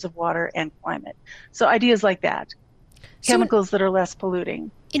in terms of water and climate. So ideas like that. Chemicals that are less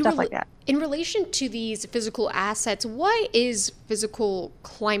polluting, stuff like that. In relation to these physical assets, why is physical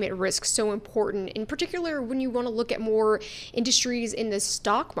climate risk so important, in particular when you want to look at more industries in the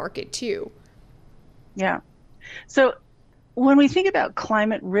stock market too? Yeah. So when we think about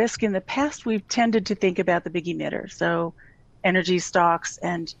climate risk in the past, we've tended to think about the big emitter, so energy stocks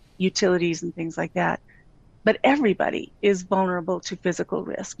and utilities and things like that. But everybody is vulnerable to physical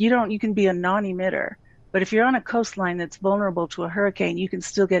risk. You can be a non-emitter, but if you're on a coastline that's vulnerable to a hurricane, you can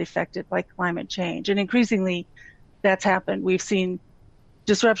still get affected by climate change. And increasingly, that's happened. We've seen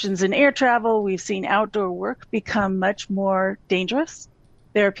disruptions in air travel. We've seen outdoor work become much more dangerous.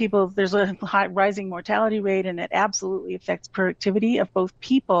 There's a high rising mortality rate, and it absolutely affects productivity of both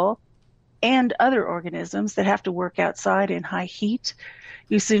people and other organisms that have to work outside in high heat.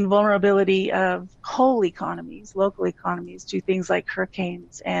 You've seen vulnerability of whole economies, local economies, to things like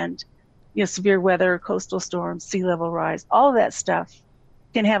hurricanes and severe weather, coastal storms, sea level rise. All of that stuff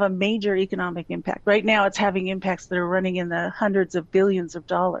can have a major economic impact. Right now, it's having impacts that are running in the hundreds of billions of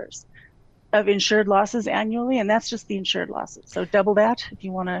dollars of insured losses annually, and that's just the insured losses. So double that if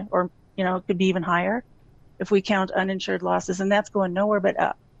you want to, or it could be even higher if we count uninsured losses, and that's going nowhere but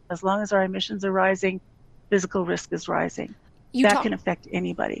up. As long as our emissions are rising, physical risk is rising. That can affect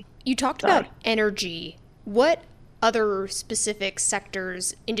anybody. You talked about energy. What other specific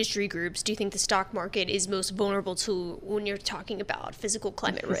sectors, industry groups, do you think the stock market is most vulnerable to when you're talking about physical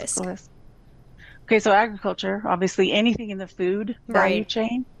climate risk? Okay, so agriculture, obviously anything in the food value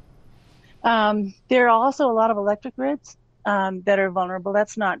chain. There are also a lot of electric grids that are vulnerable.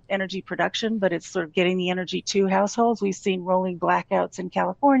 That's not energy production, but it's sort of getting the energy to households. We've seen rolling blackouts in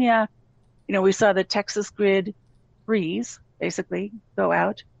California. We saw the Texas grid freeze basically go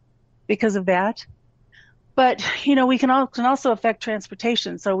out because of that. But, we can also affect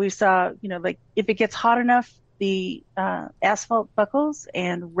transportation. So we saw, like if it gets hot enough, the asphalt buckles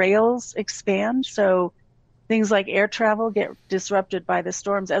and rails expand. So things like air travel get disrupted by the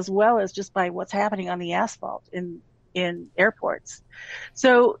storms, as well as just by what's happening on the asphalt in airports.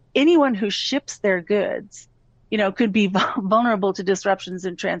 So anyone who ships their goods, could be vulnerable to disruptions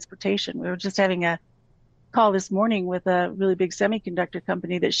in transportation. We were just having a call this morning with a really big semiconductor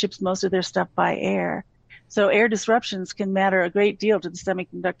company that ships most of their stuff by air. So air disruptions can matter a great deal to the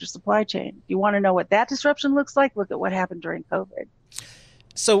semiconductor supply chain. If you want to know what that disruption looks like, look at what happened during COVID.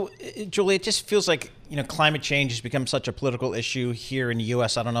 So, Julie, it just feels like, climate change has become such a political issue here in the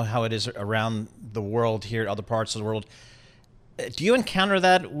U.S. I don't know how it is around the world here, other parts of the world. Do you encounter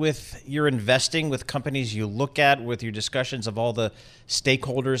that with your investing, with companies you look at, with your discussions of all the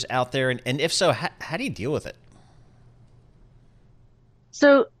stakeholders out there? And if so, how do you deal with it?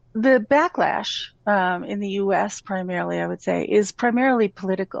 So the backlash in the U.S. primarily, I would say, is primarily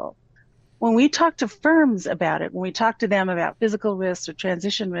political. When we talk to firms about it, when we talk to them about physical risks or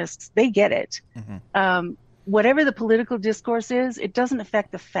transition risks, they get it. Mm-hmm. Whatever the political discourse is, it doesn't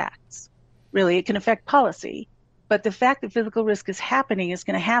affect the facts, really. It can affect policy. But the fact that physical risk is happening is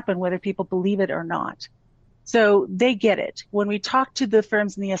going to happen whether people believe it or not. So they get it. When we talk to the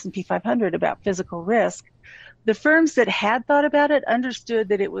firms in the S&P 500 about physical risk, the firms that had thought about it understood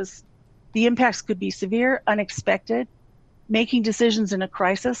that the impacts could be severe, unexpected. Making decisions in a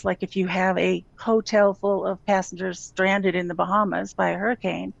crisis, like if you have a hotel full of passengers stranded in the Bahamas by a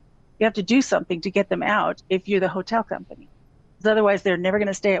hurricane, you have to do something to get them out if you're the hotel company. Because otherwise, they're never going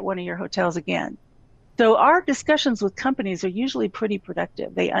to stay at one of your hotels again. So our discussions with companies are usually pretty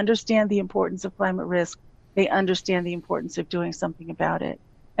productive. They understand the importance of climate risk. They understand the importance of doing something about it.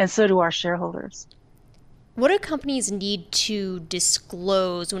 And so do our shareholders. What do companies need to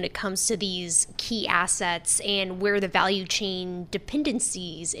disclose when it comes to these key assets and where the value chain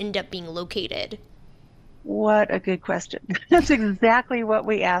dependencies end up being located? What a good question. That's exactly what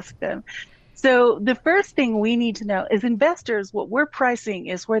we ask them. So the first thing we need to know is investors, what we're pricing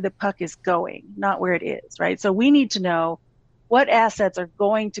is where the puck is going, not where it is, right? So we need to know what assets are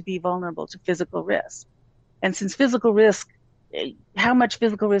going to be vulnerable to physical risk. And since physical risk, how much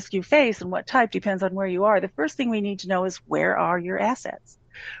physical risk you face and what type depends on where you are. The first thing we need to know is where are your assets?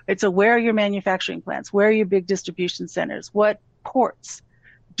 Right? So where are your manufacturing plants? Where are your big distribution centers? What ports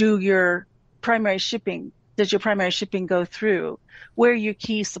does your primary shipping go through? Where are your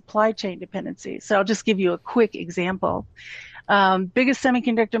key supply chain dependencies? So I'll just give you a quick example. Biggest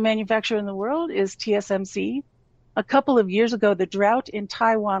semiconductor manufacturer in the world is TSMC. A couple of years ago, the drought in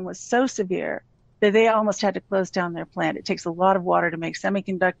Taiwan was so severe that they almost had to close down their plant. It takes a lot of water to make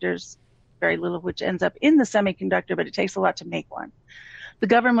semiconductors, very little of which ends up in the semiconductor, but it takes a lot to make one. The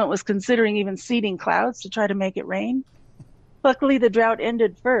government was considering even seeding clouds to try to make it rain. Luckily, the drought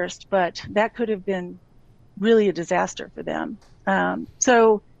ended first, but that could have been really a disaster for them.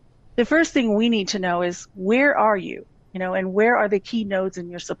 So the first thing we need to know is where are you, and where are the key nodes in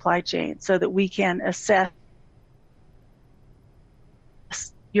your supply chain so that we can assess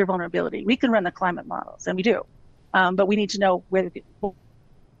your vulnerability. We can run the climate models, and we do, but we need to know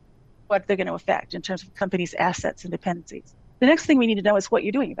what they're going to affect in terms of companies' assets and dependencies. The next thing we need to know is what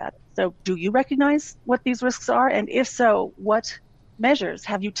you're doing about it. So do you recognize what these risks are? And if so, what measures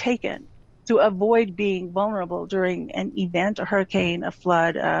have you taken to avoid being vulnerable during an event, a hurricane, a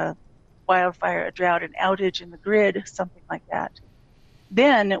flood, a wildfire, a drought, an outage in the grid, something like that?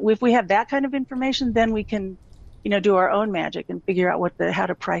 Then if we have that kind of information, then we can do our own magic and figure out how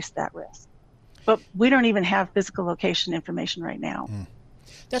to price that risk. But we don't even have physical location information right now.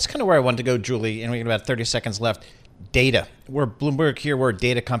 That's kind of where I wanted to go, Julie, and we have about 30 seconds left. Data. We're Bloomberg here. We're a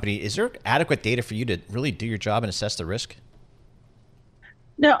data company. Is there adequate data for you to really do your job and assess the risk?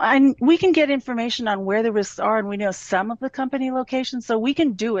 No, and we can get information on where the risks are, and we know some of the company locations, so we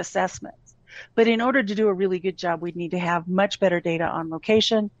can do assessments. But in order to do a really good job, we'd need to have much better data on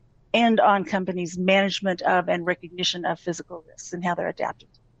location and on companies' management of and recognition of physical risks and how they're adapted.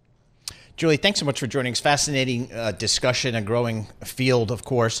 Julie, thanks so much for joining us. Fascinating discussion, a growing field, of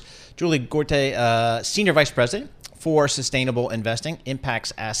course. Julie Gorte, Senior Vice President for Sustainable Investing,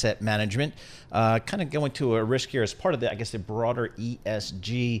 Impacts Asset Management. Kind of going to a risk here as part of the broader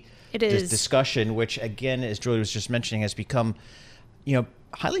ESG discussion, which, again, as Julie was just mentioning, has become,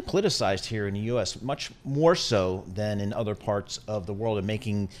 highly politicized here in the U.S., much more so than in other parts of the world, and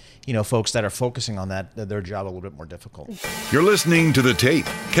making, folks that are focusing on that, their job a little bit more difficult. You're listening to The Tape.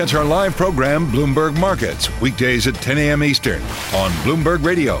 Catch our live program, Bloomberg Markets, weekdays at 10 a.m. Eastern on Bloomberg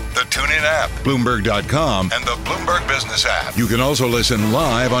Radio, the TuneIn app, Bloomberg.com, and the Bloomberg Business app. You can also listen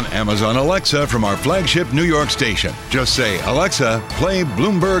live on Amazon Alexa from our flagship New York station. Just say, Alexa, play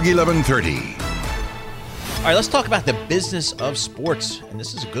Bloomberg 1130. All right, let's talk about the business of sports, and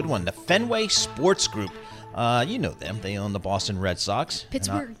this is a good one. The Fenway Sports Group. You know them. They own the Boston Red Sox.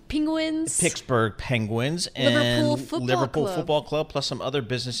 Pittsburgh Penguins. The Pittsburgh Penguins. Liverpool and Football Club. Football Club, plus some other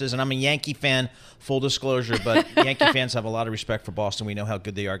businesses. And I'm a Yankee fan, full disclosure, but Yankee fans have a lot of respect for Boston. We know how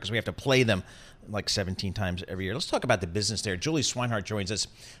good they are because we have to play them like 17 times every year. Let's talk about the business there. Julie Swinehart joins us.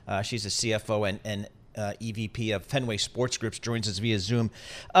 She's the CFO and EVP of Fenway Sports Groups, joins us via Zoom.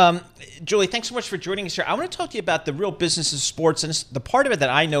 Julie, thanks so much for joining us here. I want to talk to you about the real business of sports, and the part of it that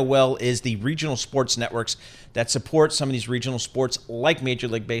I know well is the regional sports networks that support some of these regional sports like Major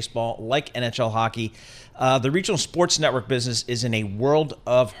League Baseball, like NHL hockey. The regional sports network business is in a world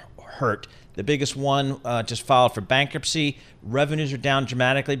of hurt. The biggest one just filed for bankruptcy. Revenues are down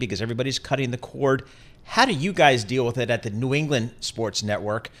dramatically because everybody's cutting the cord. How do you guys deal with it at the New England Sports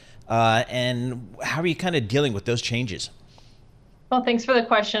Network? And how are you kind of dealing with those changes? Well, thanks for the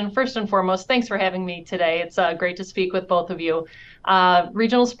question. First and foremost, thanks for having me today. It's great to speak with both of you.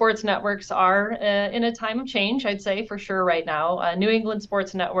 Regional sports networks are in a time of change, I'd say, for sure right now. New England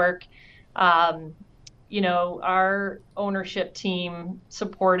Sports Network, our ownership team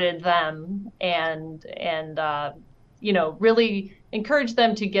supported them and really encouraged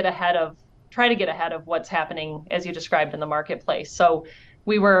them to try to get ahead of what's happening, as you described, in the marketplace. So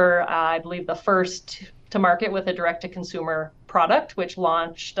we were, I believe, the first to market with a direct-to-consumer product, which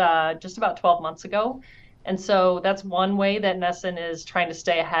launched just about 12 months ago. And so that's one way that NESN is trying to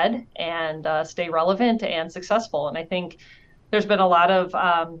stay ahead and stay relevant and successful. And I think there's been a lot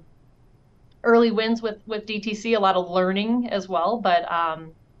of early wins with DTC, a lot of learning as well, but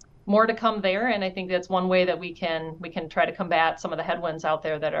more to come there. And I think that's one way that we can try to combat some of the headwinds out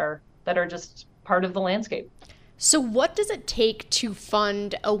there that are just part of the landscape. So what does it take to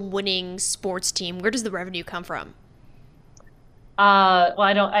fund a winning sports team? Where does the revenue come from? Well,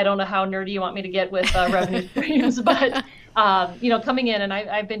 I don't know how nerdy you want me to get with revenue streams, but coming in, and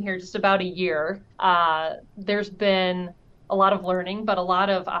I've been here just about a year. There's been a lot of learning, but a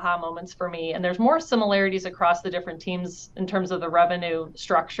lot of aha moments for me. And there's more similarities across the different teams in terms of the revenue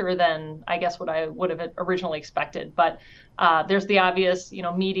structure than I guess what I would have originally expected. But there's the obvious,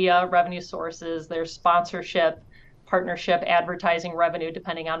 media revenue sources. There's sponsorship, partnership, advertising revenue,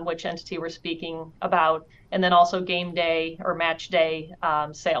 depending on which entity we're speaking about, and then also game day or match day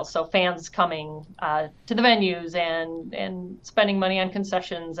sales. So fans coming to the venues and spending money on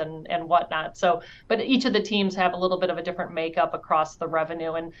concessions and whatnot. So, but each of the teams have a little bit of a different makeup across the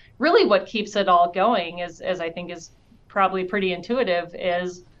revenue. And really what keeps it all going is, as I think is probably pretty intuitive,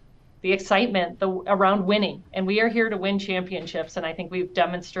 is the excitement around winning. And we are here to win championships. And I think we've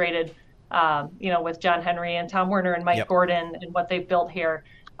demonstrated with John Henry and Tom Werner and Mike Gordon and what they've built here,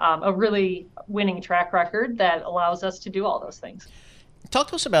 a really winning track record that allows us to do all those things. Talk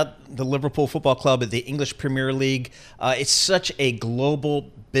to us about the Liverpool Football Club, the English Premier League. It's such a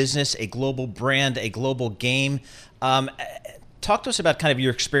global business, a global brand, a global game. Talk to us about kind of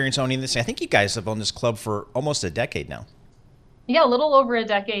your experience owning this. I think you guys have owned this club for almost a decade now. Yeah, a little over a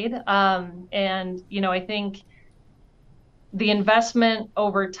decade. And I think the investment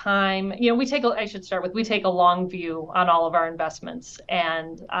over time, we take a long view on all of our investments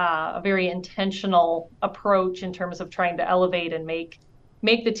and a very intentional approach in terms of trying to elevate and make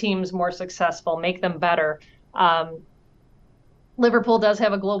the teams more successful, make them better. Liverpool does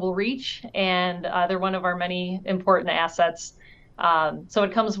have a global reach, and they're one of our many important assets. So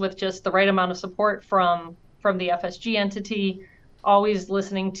it comes with just the right amount of support from the FSG entity, always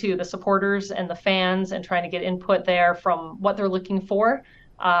listening to the supporters and the fans and trying to get input there from what they're looking for,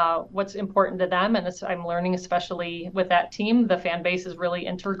 what's important to them. And I'm learning, especially with that team, the fan base is really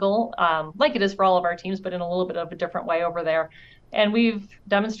integral, like it is for all of our teams, but in a little bit of a different way over there. And we've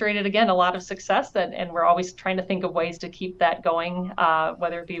demonstrated, again, a lot of success and we're always trying to think of ways to keep that going,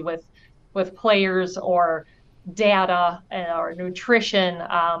 whether it be with players or data or nutrition.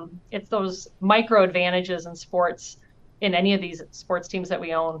 It's those micro advantages in sports, in any of these sports teams that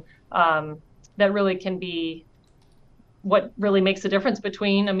we own, that really can be what really makes the difference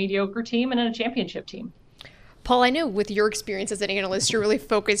between a mediocre team and a championship team. Paul, I know with your experience as an analyst, you're really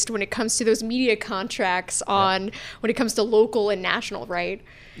focused when it comes to those media contracts on when it comes to local and national, right?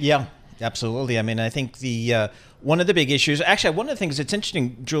 Yeah. Absolutely. I mean, I think one of the big issues, actually, one of the things that's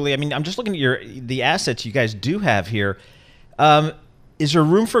interesting, Julie, I mean, I'm just looking at the assets you guys do have here. Is there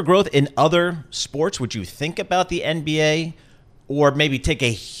room for growth in other sports? Would you think about the NBA or maybe take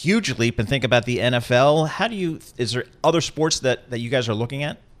a huge leap and think about the NFL? Is there other sports that you guys are looking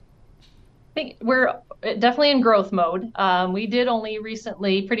at? I think we're definitely in growth mode. We did only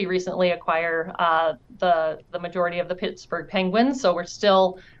pretty recently acquire the majority of the Pittsburgh Penguins. So we're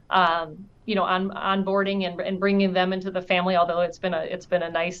still, onboarding and bringing them into the family, although it's been a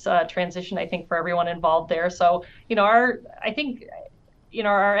nice transition, I think, for everyone involved there. So, our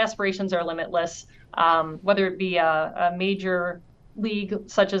aspirations are limitless, whether it be a major league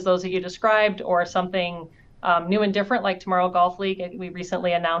such as those that you described or something new and different like Tomorrow Golf League. We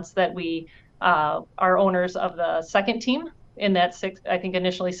recently announced that we are owners of the second team in that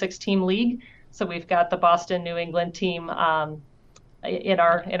initially 6-team league. So we've got the Boston New England team in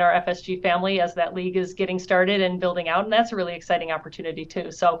our FSG family as that league is getting started and building out, and that's a really exciting opportunity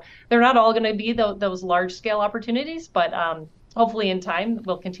too. So they're not all going to be those large scale opportunities, but hopefully in time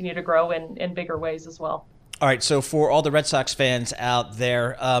we'll continue to grow in bigger ways as well. All right, so for all the Red Sox fans out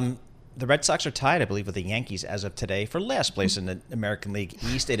there, the Red Sox are tied, I believe, with the Yankees as of today for last place in the American League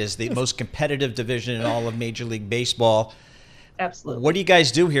East. It is the most competitive division in all of Major League Baseball. Absolutely. What do you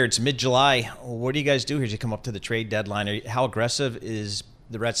guys do here? It's mid-July. What do you guys do here as you come up to the trade deadline? How aggressive is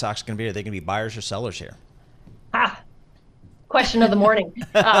the Red Sox going to be? Are they going to be buyers or sellers here? Question of the morning.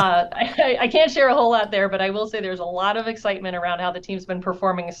 I can't share a whole lot there, but I will say there's a lot of excitement around how the team's been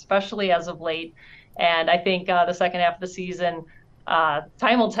performing, especially as of late. And I think the second half of the season,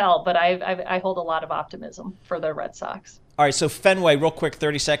 time will tell, but I hold a lot of optimism for the Red Sox. All right, so Fenway, real quick,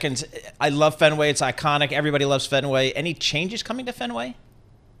 30 seconds. I love Fenway. It's iconic. Everybody loves Fenway. Any changes coming to Fenway?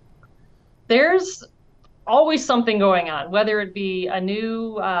 There's always something going on, whether it be a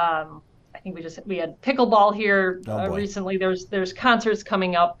new I think we had pickleball here recently. There's concerts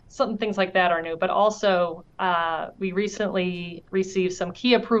coming up. Some things like that are new, but also we recently received some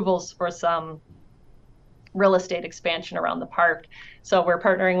key approvals for some real estate expansion around the park. So we're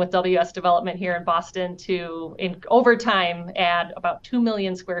partnering with WS Development here in Boston to, over time, add about 2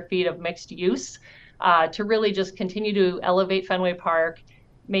 million square feet of mixed use to really just continue to elevate Fenway Park,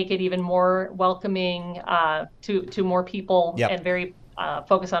 make it even more welcoming to more people, and very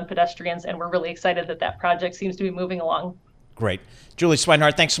focus on pedestrians. And we're really excited that project seems to be moving along. Great. Julie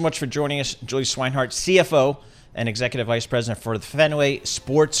Swinehart, thanks so much for joining us. Julie Swinehart, CFO and Executive Vice President for the Fenway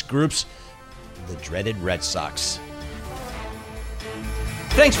Sports Group's the dreaded Red Sox.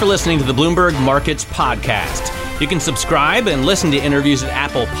 Thanks for listening to the Bloomberg Markets Podcast. You can subscribe and listen to interviews at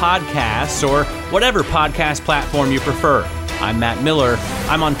Apple Podcasts or whatever podcast platform you prefer. I'm Matt Miller.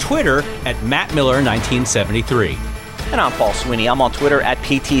 I'm on Twitter at MattMiller1973. And I'm Paul Sweeney. I'm on Twitter at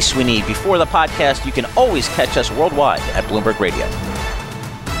PT Sweeney. Before the podcast, you can always catch us worldwide at Bloomberg Radio.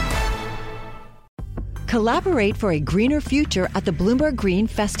 Collaborate for a greener future at the Bloomberg Green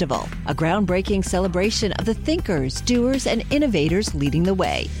Festival, a groundbreaking celebration of the thinkers, doers, and innovators leading the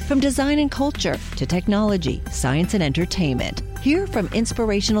way. From design and culture to technology, science, and entertainment. Hear from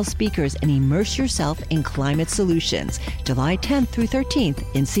inspirational speakers and immerse yourself in climate solutions. July 10th through 13th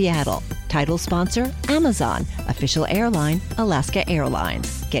in Seattle. Title sponsor, Amazon. Official airline, Alaska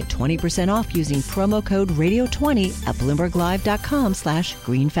Airlines. Get 20% off using promo code radio20 at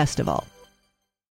BloombergLive.com/Green Festival.